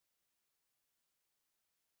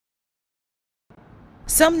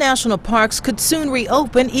Some national parks could soon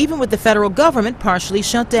reopen even with the federal government partially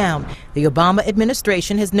shut down. The Obama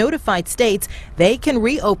administration has notified states they can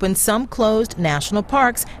reopen some closed national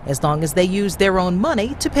parks as long as they use their own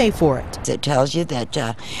money to pay for it. It tells you that,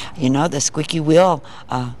 the squeaky wheel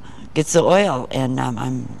gets the oil, and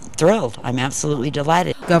I'm thrilled. I'm absolutely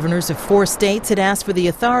delighted. Governors of 4 states had asked for the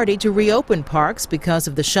authority to reopen parks because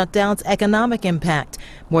of the shutdown's economic impact.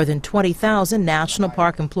 More than 20,000 national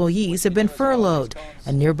park employees have been furloughed,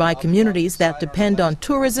 and nearby communities that depend on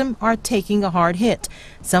tourism are taking a hard hit.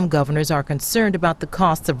 Some governors are concerned about the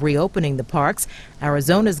costs of reopening the parks.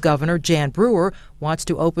 Arizona's Governor Jan Brewer wants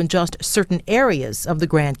to open just certain areas of the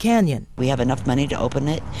Grand Canyon. We have enough money to open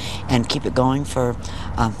it and keep it going for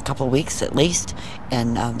a couple weeks at least,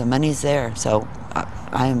 and the money's there, so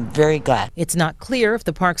I am very glad. It's not clear if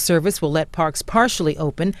the Park Service will let parks partially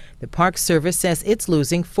open. The Park Service says it's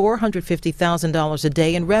losing $450,000 a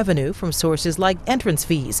day in revenue from sources like entrance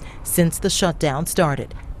fees since the shutdown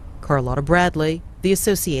started. Carlotta Bradley, The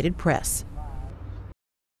Associated Press.